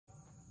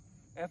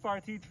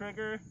FRT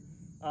trigger,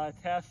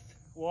 test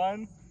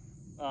 1.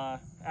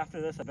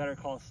 After this, I better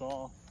call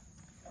Saul.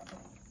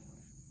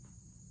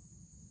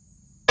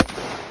 You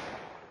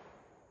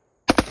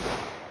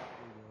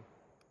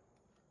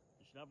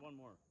should have one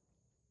more.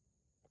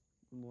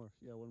 One more.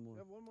 Yeah, one more. We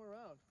have one more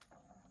round.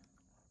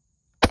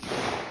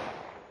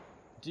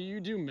 Do you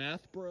do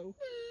math, bro?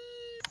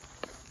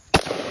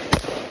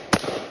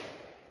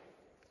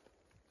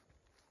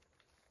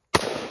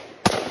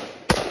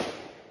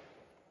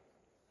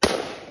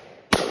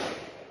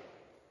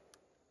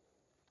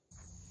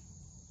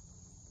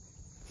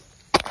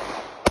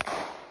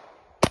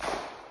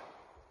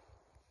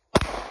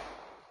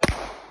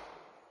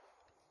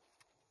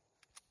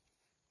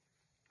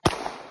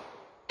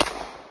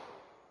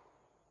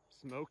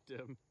 Smoked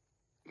him.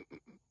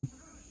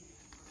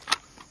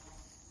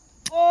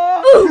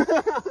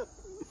 Oh!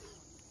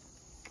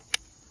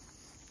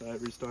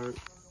 Alright, restart.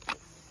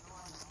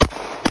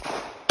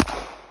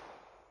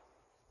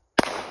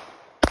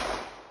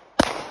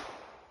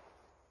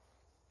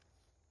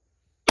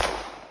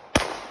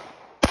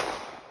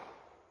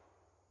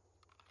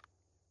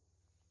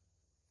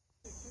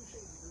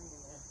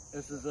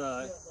 This is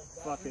a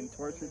fucking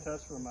torture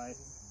test for my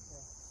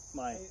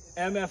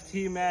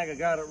MFT mag. I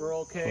got it,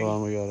 Rural King. Hold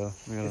on, we gotta.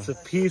 It's a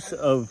piece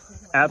of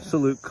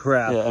absolute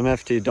crap. Yeah,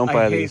 MFT. Don't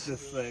buy these. I hate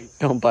this thing.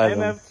 Don't buy them.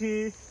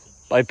 MFT.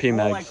 Buy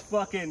PMags. Like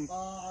fucking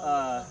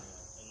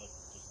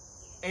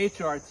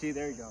HRT.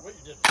 There you go.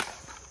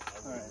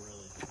 All right.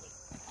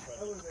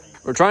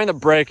 We're trying to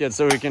break it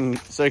so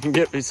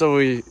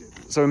we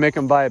make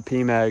them buy a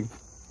PMag.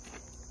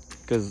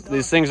 Because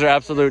these things are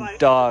absolute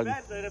dog. I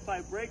bet that if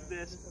I break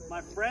this, my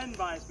friend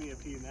buys me a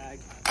PMag.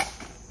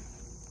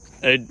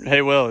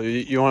 Hey, Will,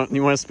 you want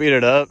to speed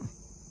it up?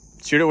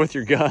 Shoot it with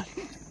your gun.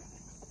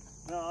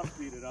 No, I'll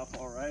speed it up,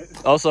 all right.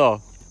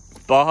 Also,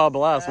 Baja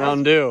Blast,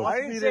 Mountain Dew,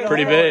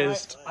 pretty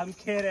based. I'm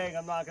kidding.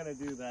 I'm not gonna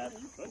do that.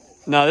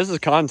 No, this is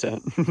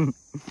content. Put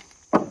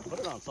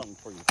it on something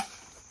for you.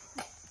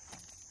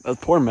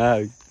 That poor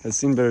mag has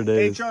seen better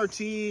days.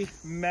 HRT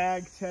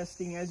mag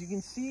testing. As you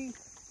can see,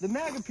 the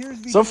mag appears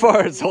to be. So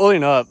far, it's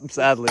holding up.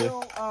 Sadly.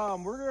 Still,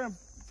 we're gonna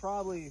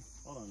probably.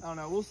 I don't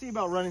know. We'll see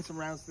about running some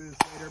rounds through this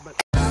later, but.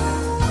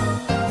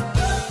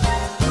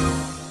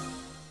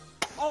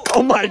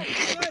 Oh my God.